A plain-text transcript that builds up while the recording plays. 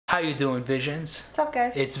How you doing, Visions? What's up,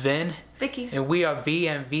 guys? It's Vin. Vicky. And we are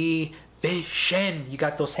VMV Vision. You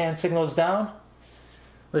got those hand signals down?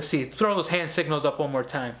 Let's see. Throw those hand signals up one more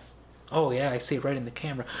time. Oh, yeah, I see it right in the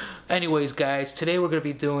camera. Anyways, guys, today we're going to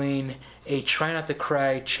be doing a Try Not to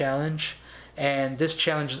Cry challenge. And this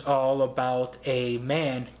challenge is all about a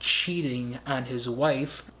man cheating on his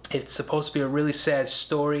wife. It's supposed to be a really sad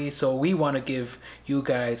story, so we want to give you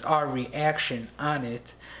guys our reaction on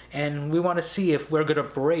it. And we want to see if we're going to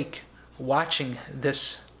break watching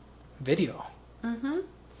this video.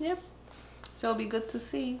 Yep. So it'll be good to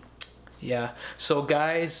see. Yeah. So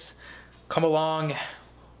guys, come along,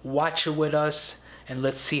 watch it with us, and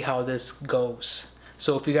let's see how this goes.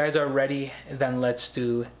 So if you guys are ready, then let's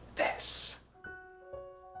do this.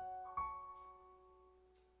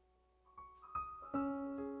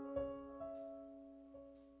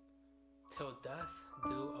 Till death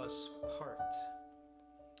do us part.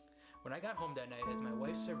 When I got home that night, as my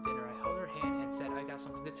wife served dinner, I held her hand and said, "I got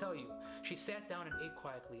something to tell you." She sat down and ate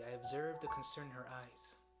quietly. I observed the concern in her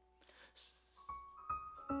eyes.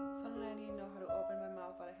 Suddenly I didn't know how to open my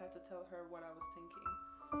mouth, but I had to tell her what I was thinking.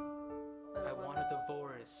 I want a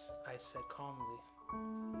divorce, I said calmly.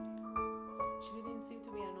 She didn't seem to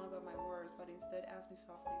be annoyed by my words, but instead asked me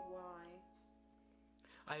softly, why?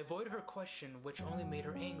 I avoided her question, which only made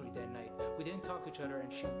her angry that night. We didn't talk to each other,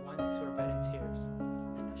 and she went to her bed in tears.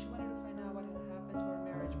 I know she wanted to find out what had happened to our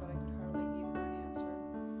marriage, but I could hardly give her an answer.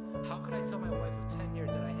 How could I tell my wife of 10 years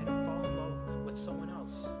that I had fallen in love with someone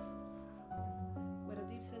else? With a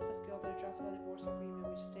deep sense of guilt, I drafted a divorce agreement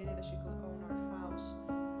which stated that she could own our house,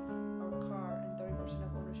 our car, and 30%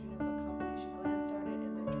 of ownership of the company. She glanced at it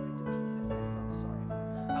and then tore it to pieces. I felt sorry for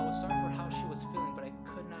her. I was sorry for how she was feeling, but I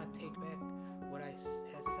could not take back what I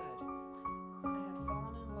had said. I had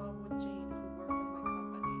fallen in love with Jane, who worked at my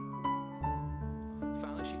company.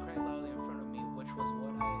 Finally, she cried loudly in front of me, which was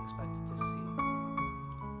what I expected to see.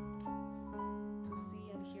 To see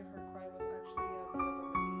and hear her cry was actually a bit of a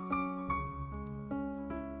release.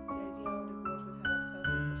 The idea of divorce would have obsessed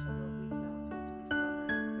me for several weeks now seemed to be firmer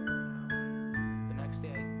and clearer now. The next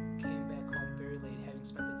day, I came back home very late, having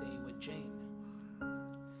spent the day with Jane,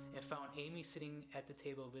 and found Amy sitting at the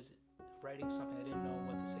table writing something. I didn't know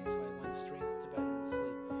what to say, so I went straight to bed and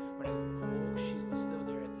sleep. When I awoke, she was still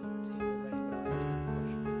there at the table writing without asking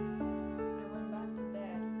any questions. I went back to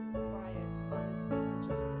bed, quiet. Honestly, I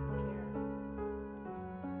just didn't care.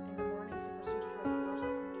 In the morning, she presented her divorce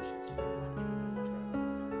conditions. She didn't want anything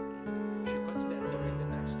materialistic or anything. She requested that during the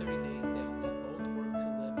next 30 days that we both work to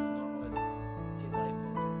live as normal as a life as possible.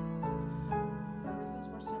 Her reasons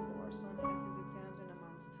were simple. Our son has his exams in a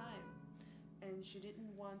month's time, and she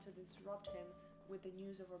didn't want to disrupt him with the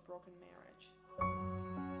news of her broken marriage.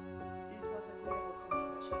 This was agreeable to me,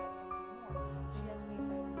 but she had something more. She asked me if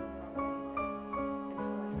I remember our wedding day and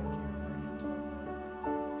how I had carried her into our home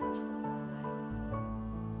on the threshold that night.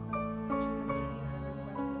 She continued and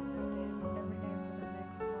requested every day for the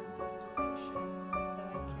next month's duration that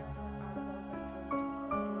I carry her out of our bedroom to the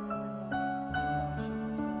front door every morning. I thought she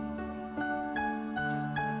was going crazy. Just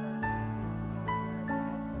to make our last days together bearable,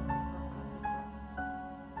 I accepted her request.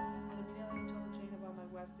 And immediately told Jane about my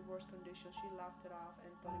wife's divorce conditions. She laughed it off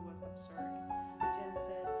and thought it was absurd. Jen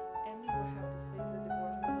said Emmy would have to face the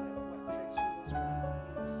divorce no matter what tricks she was trying to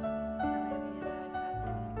use. Now Emmy and I had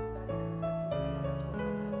any body contact since I never told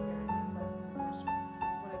her my affair and plans to divorce her.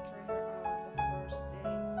 So when I carried her out the first day,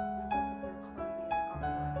 we both appeared clumsy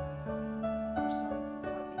and awkward. Our son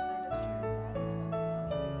caught behind us cheering, "Dad is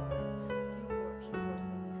his words made me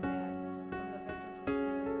sad. From the bedroom to the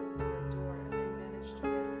sitting room to the door, and I managed to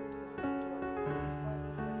get her to the front door. Before I let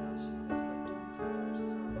her out, she whispered, 'Don't tell your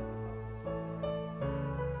son about divorce.'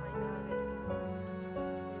 I nodded, ignoring her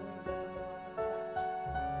feelings somewhat upset. I put her down outside the door.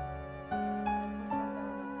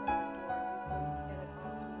 We both headed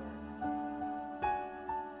off to work.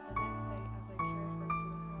 The next day, as I carried her through the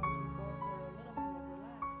house, we both were a little more relaxed.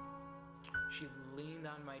 She leaned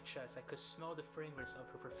on my chest. I could smell the fragrance of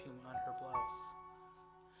her perfume on her blouse.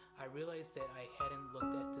 I realized that I hadn't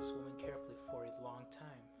looked at this woman carefully for a long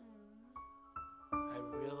time. I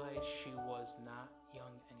realized she was not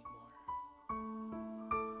young anymore.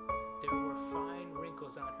 There were fine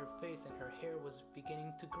wrinkles on her face and her hair was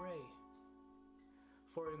beginning to gray.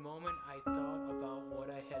 For a moment, I thought about what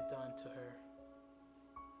I had done to her.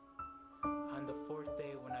 On the fourth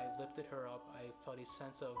day, when I lifted her up, I felt a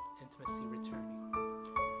sense of intimacy returning.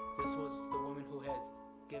 This was the woman who had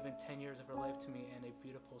given 10 years of her life to me and a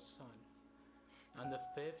beautiful son. On the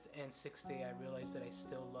fifth and sixth day, I realized that I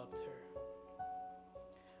still loved her.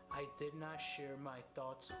 I did not share my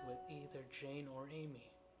thoughts with either Jane or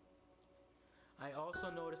Amy. I also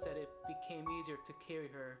noticed that it became easier to carry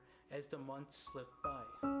her as the months slipped by.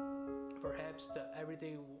 Perhaps the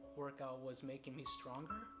everyday workout was making me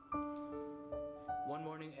stronger? One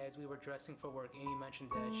morning as we were dressing for work, Amy mentioned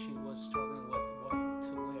that she was struggling with what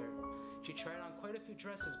to wear. She tried on quite a few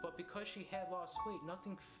dresses, but because she had lost weight,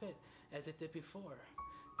 nothing fit as it did before.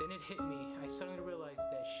 Then it hit me. I suddenly realized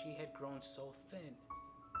that she had grown so thin.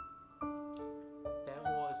 That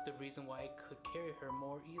was the reason why I could carry her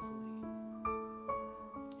more easily.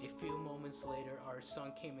 A few moments later, our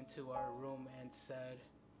son came into our room and said,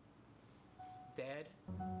 "Dad,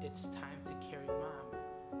 it's time to carry Mom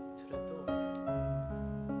to the door."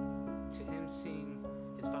 To him, seeing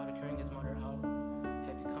his father carrying his mother out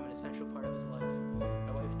had become an essential part of his life.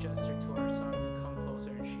 My wife gestured to our son to come closer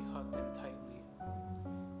and she hugged him tightly.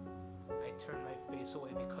 I turned my face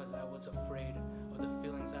away because I was afraid of the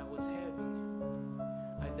feelings I was having.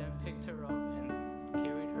 I then picked her up and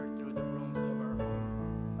carried her through the rooms of our home.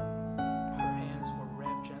 Her hands were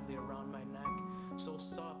wrapped gently around my neck, so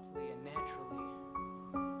softly and naturally.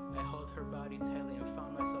 I held her body tightly and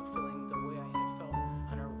found myself feeling the way I had felt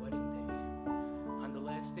on our wedding day. On the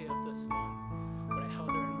last day of this month, when I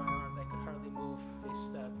held her in my arms, I could hardly move a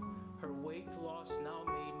step. Her weight loss now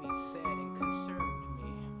made me sad and concerned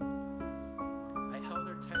me. I held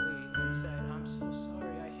her tightly and said, "I'm so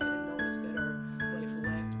sorry. I hadn't noticed that our life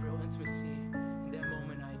lacked real intimacy." In that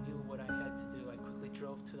moment, I knew what I had to do. I quickly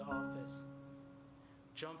drove to the office,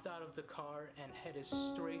 jumped out of the car, and headed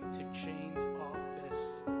straight to Jane's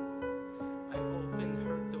office. I opened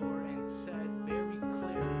her door and said very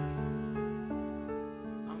clearly,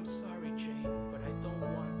 "I'm sorry, Jane, but I don't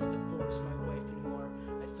want to divorce my wife anymore.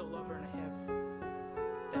 I still love her and I have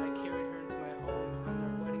that I carried her into my home on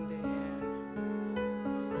our wedding day and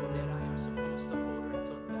that I am supposed to hold her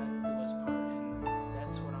until death do us part, and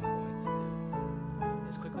that's what I'm going to do."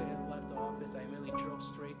 As quickly as I left the office, I immediately drove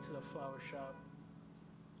straight to the flower shop.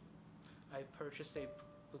 I purchased a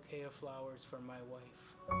bouquet of flowers for my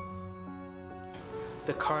wife.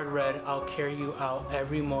 The card read, "I'll carry you out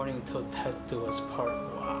every morning till death do us part."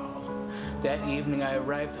 Wow. That evening I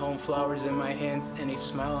arrived home, flowers in my hands and a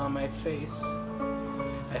smile on my face.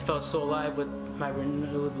 I felt so alive with my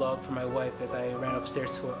renewed love for my wife as I ran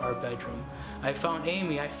upstairs to our bedroom. I found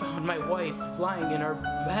Amy, I found my wife lying in our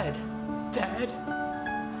bed. "Dad?"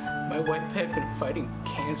 My wife had been fighting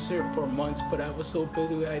cancer for months, but I was so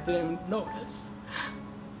busy I didn't even notice.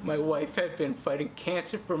 My wife had been fighting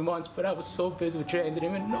cancer for months, but I was so busy with Jay I didn't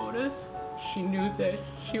even notice. She knew that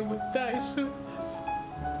she would die soon.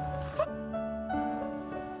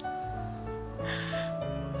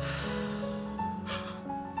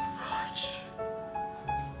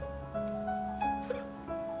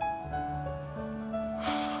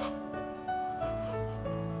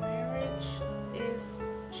 Marriage is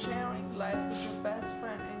sharing life with your best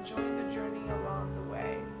friend, enjoying the journey along the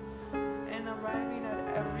way, and arriving at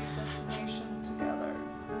every destination together.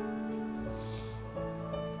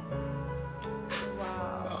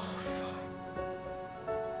 Wow.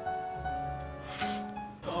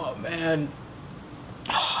 Oh man.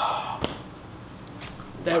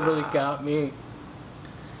 That really got me.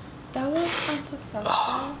 That was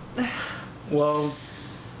unsuccessful. Well,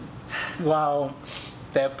 wow.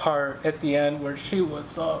 That part at the end where she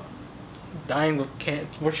was dying of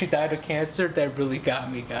where she died of cancer, that really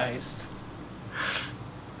got me, guys.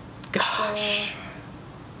 Gosh.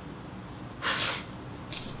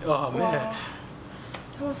 Oh man. Wow.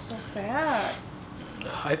 That was so sad.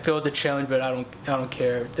 I failed the challenge, but I don't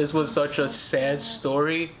care. This was such a sad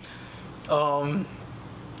story. I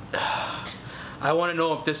want to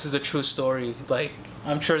know if this is a true story. Like,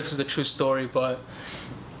 I'm sure this is a true story, but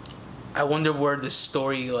I wonder where this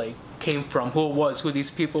story like came from, who it was, who these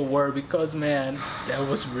people were, because man, that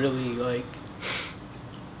was really like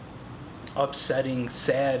upsetting,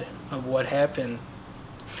 sad of what happened.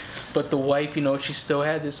 But the wife, you know, she still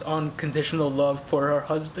had this unconditional love for her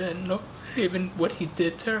husband, no, even what he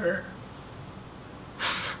did to her.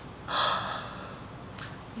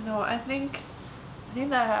 You know, I think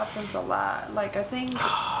that happens a lot. Like, I think,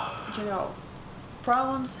 you know,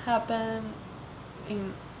 problems happen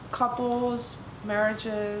in couples,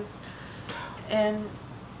 marriages, and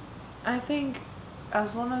I think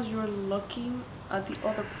as long as you're looking at the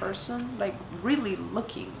other person, like really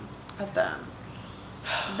looking at them,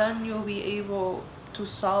 then you'll be able to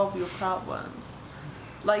solve your problems.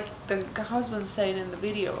 Like the husband said in the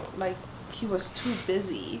video, like he was too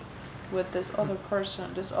busy with this other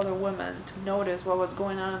person, this other woman, to notice what was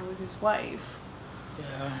going on with his wife.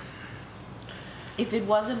 Yeah. If it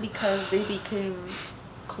wasn't because they became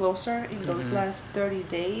closer in those last 30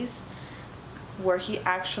 days, where he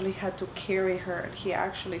actually had to carry her and he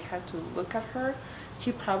actually had to look at her,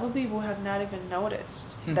 he probably would have not even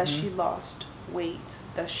noticed that she lost weight,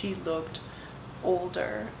 that she looked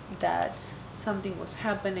older, that something was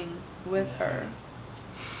happening with her.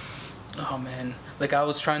 Oh man, like I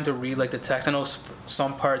was trying to read like the text. I know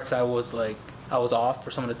some parts I was off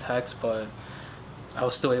for some of the text, but I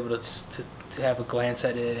was still able to have a glance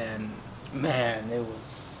at it, and man, it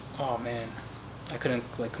was, oh man, I couldn't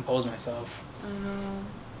like compose myself. I know.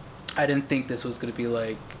 I didn't think this was gonna be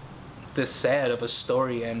like this sad of a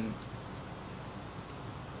story, and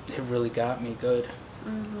it really got me good.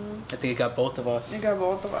 I think it got both of us. It got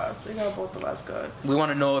both of us. It got both of us good. We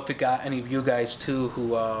want to know if it got any of you guys too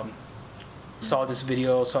who saw this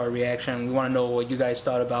video, saw a reaction. We want to know what you guys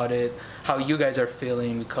thought about it, how you guys are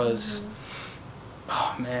feeling, because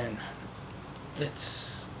oh man,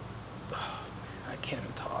 it's I can't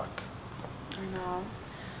even talk. I know.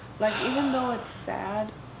 Like, even though it's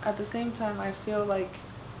sad, at the same time I feel like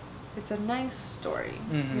it's a nice story.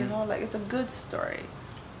 You know, like it's a good story.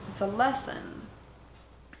 It's a lesson.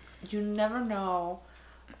 You never know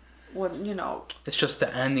what, you know. It's just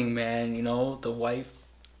the ending, man. You know, the wife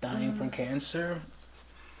dying from cancer.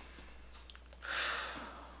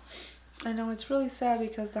 I know, it's really sad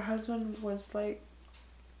because the husband was like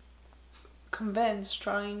convinced,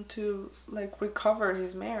 trying to like recover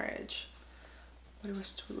his marriage, but it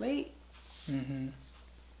was too late. It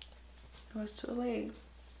was too late.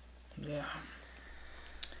 Yeah.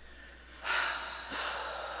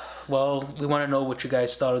 Well, we want to know what you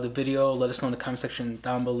guys thought of the video. Let us know in the comment section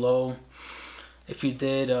down below. If you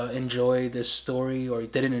did enjoy this story or you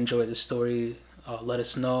didn't enjoy this story, let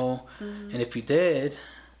us know. And if you did,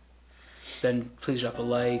 then please drop a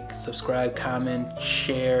like, subscribe, comment,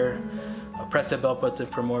 share, press that bell button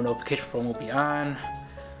for more notifications from when we'll be on.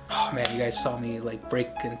 Oh man, you guys saw me like break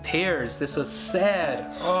in tears. This was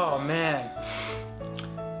sad. Oh man.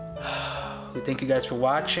 We thank you guys for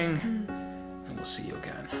watching, and we'll see you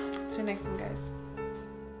again. See you next time, guys.